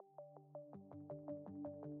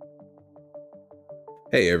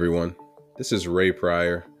Hey everyone, this is Ray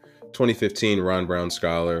Pryor, 2015 Ron Brown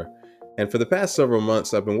Scholar, and for the past several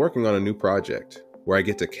months I've been working on a new project where I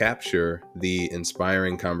get to capture the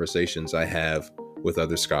inspiring conversations I have with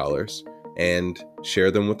other scholars and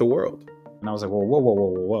share them with the world. And I was like,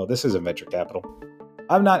 whoa, this isn't venture capital.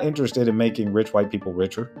 I'm not interested in making rich white people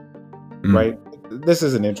richer, right? This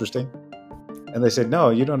isn't interesting. And they said, no,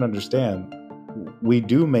 you don't understand. We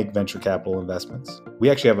do make venture capital investments. We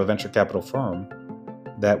actually have a venture capital firm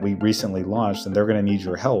that we recently launched, and they're going to need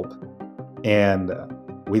your help. And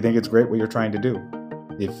we think it's great what you're trying to do.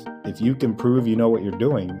 If you can prove you know what you're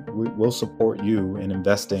doing, we'll support you in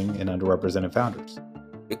investing in underrepresented founders.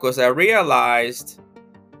 Because I realized,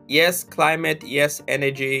 yes, climate, yes,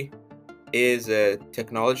 energy is a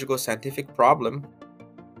technological scientific problem,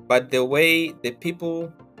 but the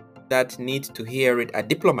people that need to hear it are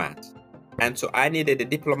diplomats. And so I needed a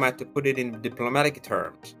diplomat to put it in diplomatic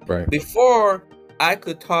terms. Right. Before, I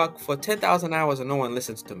could talk for 10,000 hours and no one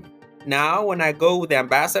listens to me. Now, when I go with the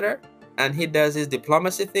ambassador and he does his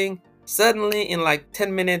diplomacy thing, suddenly in like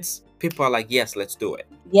 10 minutes, people are like, yes, let's do it.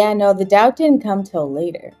 Yeah, no, the doubt didn't come till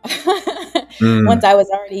later. Once I was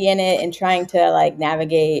already in it and trying to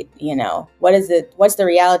navigate, what's the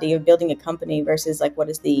reality of building a company versus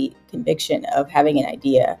what is the conviction of having an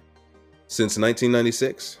idea. Since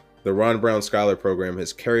 1996, the Ron Brown Scholar Program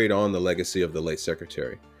has carried on the legacy of the late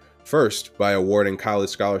secretary. First, by awarding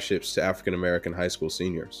college scholarships to African American high school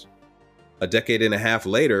seniors. A decade and a half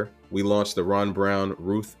later, we launched the Ron Brown,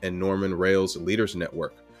 Ruth, and Norman Rales Leaders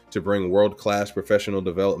Network to bring world-class professional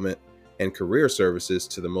development and career services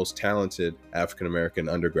to the most talented African American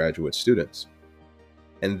undergraduate students.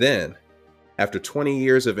 And then, after 20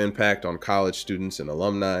 years of impact on college students and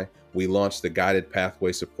alumni, we launched the Guided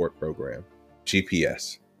Pathway Support Program,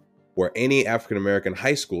 GPS, where any African American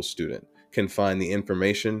high school student can find the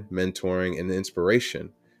information, mentoring, and inspiration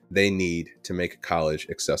they need to make college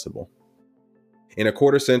accessible. In a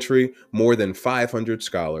quarter century, more than 500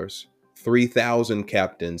 scholars, 3,000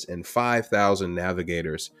 captains, and 5,000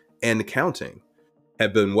 navigators, and counting,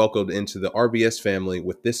 have been welcomed into the RBS family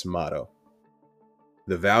with this motto: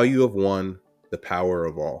 the value of one, the power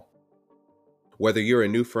of all. Whether you're a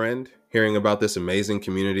new friend hearing about this amazing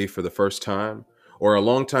community for the first time, or a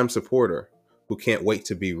longtime supporter who can't wait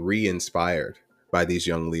to be re-inspired by these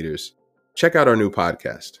young leaders, check out our new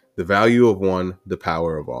podcast, The Value of One, The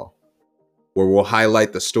Power of All, where we'll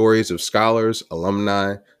highlight the stories of scholars,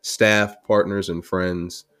 alumni, staff, partners, and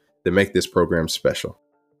friends that make this program special.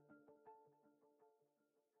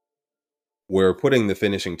 We're putting the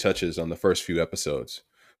finishing touches on the first few episodes,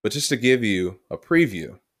 but just to give you a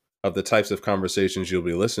preview of the types of conversations you'll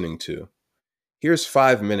be listening to, here's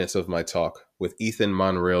 5 minutes of my talk with Ethan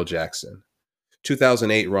Monreal Jackson,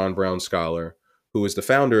 2008 Ron Brown Scholar, who is the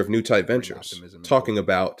founder of New Type Ventures, talking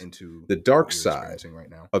about the dark side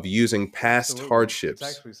of using past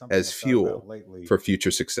hardships as fuel for future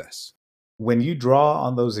success. When you draw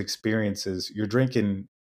on those experiences, you're drinking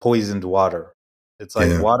poisoned water. It's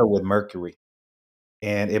like water with mercury.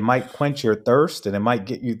 And it might quench your thirst and it might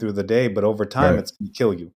get you through the day, but over time, it's going to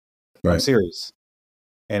kill you. I'm serious.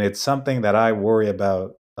 And it's something that I worry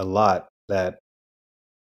about a lot, that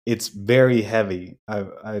it's very heavy.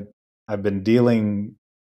 I've been dealing,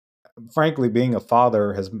 frankly, being a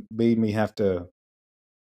father has made me have to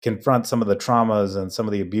confront some of the traumas and some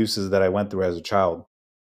of the abuses that I went through as a child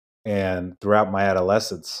and throughout my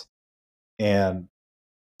adolescence. And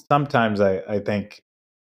sometimes I think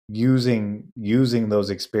using those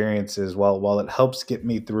experiences, while it helps get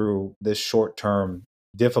me through this short-term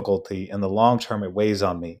difficulty, in the long term, it weighs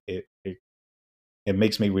on me. It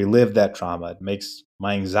makes me relive that trauma. It makes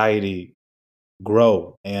my anxiety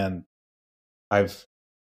grow. And I've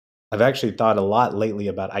actually thought a lot lately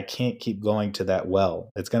about, I can't keep going to that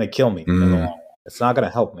well. It's going to kill me in the long run. It's not going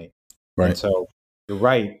to help me. Right. And so you're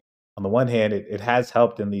right. On the one hand, it has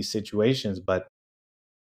helped in these situations, but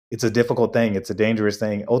it's a difficult thing. It's a dangerous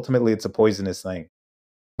thing. Ultimately, it's a poisonous thing.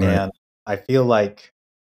 Right. And I feel like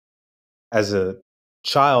as a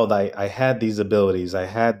child, I had these abilities. I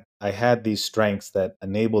had these strengths that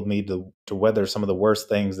enabled me to weather some of the worst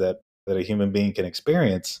things that a human being can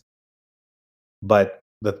experience. But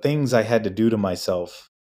the things I had to do to myself,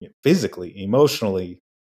 physically, emotionally,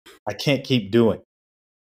 I can't keep doing.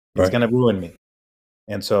 It's going to ruin me.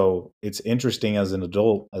 And so it's interesting as an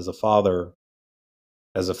adult, as a father,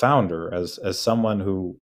 as a founder, as someone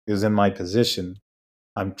who is in my position,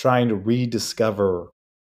 I'm trying to rediscover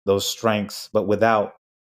those strengths, but without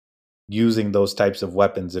using those types of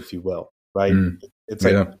weapons, if you will, right? It's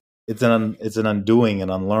an undoing, an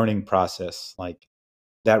unlearning process. Like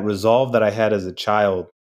that resolve that I had as a child,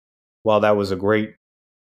 while that was a great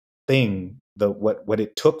thing, what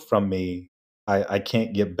it took from me, I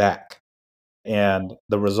can't get back. And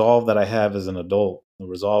the resolve that I have as an adult, the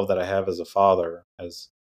resolve that I have as a father, as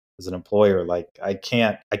an employer, like I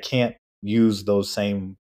can't use those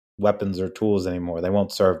same weapons or tools anymore. They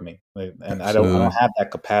won't serve me, and I don't have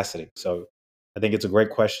that capacity. So I think it's a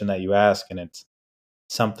great question that you ask, and it's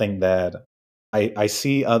something that I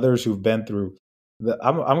see others who've been through.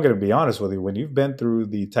 I'm going to be honest with you. When you've been through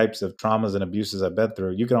the types of traumas and abuses I've been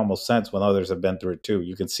through, you can almost sense when others have been through it too.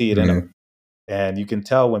 You can see it in them. And you can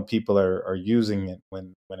tell when people are using it,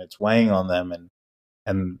 when it's weighing on them.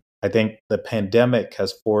 And I think the pandemic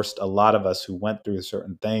has forced a lot of us who went through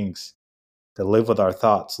certain things to live with our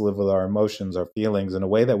thoughts, live with our emotions, our feelings in a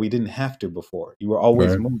way that we didn't have to before. You were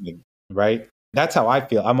always moving, right? That's how I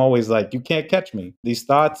feel. I'm always like, you can't catch me. These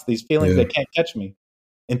thoughts, these feelings, they can't catch me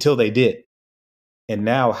until they did. And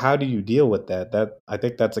now, how do you deal with that? I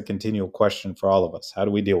think that's a continual question for all of us. How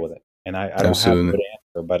do we deal with it? And I don't have a good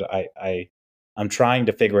answer, but I'm trying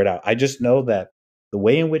to figure it out. I just know that the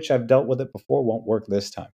way in which I've dealt with it before won't work this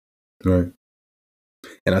time. Right.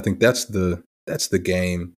 And I think that's the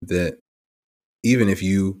game that even if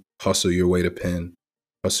you hustle your way to Penn,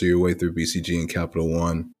 hustle your way through BCG and Capital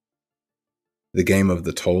One, the game of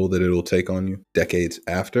the toll that it'll take on you decades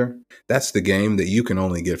after, that's the game that you can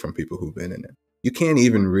only get from people who've been in it. You can't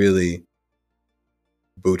even really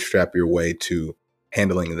bootstrap your way to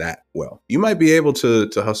handling that well. You might be able to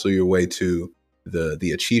hustle your way to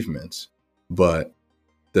the achievements, but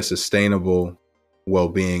the sustainable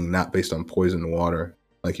well-being, not based on poisoned water,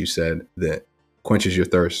 like you said, that quenches your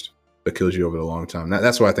thirst but kills you over the long time.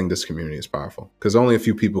 That's why I think this community is powerful, because only a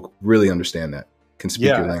few people really understand that, can speak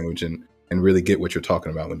your language and really get what you're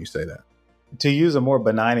talking about when you say that. To use a more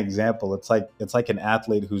benign example, it's like an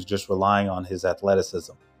athlete who's just relying on his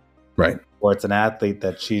athleticism. Right. Or it's an athlete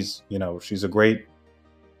that she's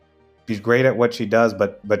great at what she does,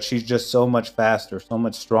 but she's just so much faster, so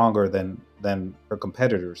much stronger than her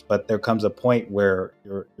competitors. But there comes a point where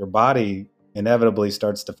your body inevitably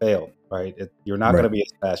starts to fail, right? You're not going to be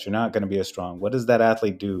as fast. You're not going to be as strong. What does that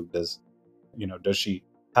athlete do?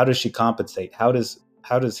 How does she compensate? How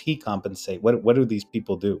does he compensate? What do these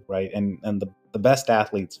people do, right? And the best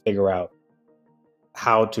athletes figure out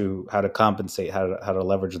how to compensate, how to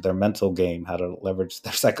leverage their mental game, how to leverage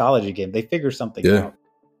their psychology game. They figure something out.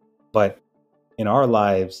 But in our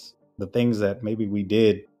lives, the things that maybe we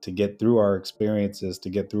did to get through our experiences, to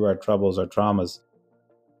get through our troubles, our traumas,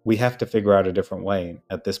 we have to figure out a different way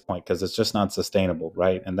at this point, because it's just not sustainable,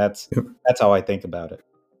 right? And that's how I think about it.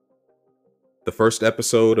 The first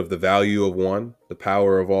episode of The Value of One, The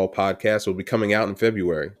Power of All podcast will be coming out in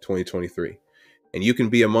February 2023. And you can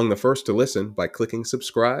be among the first to listen by clicking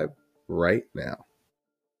subscribe right now.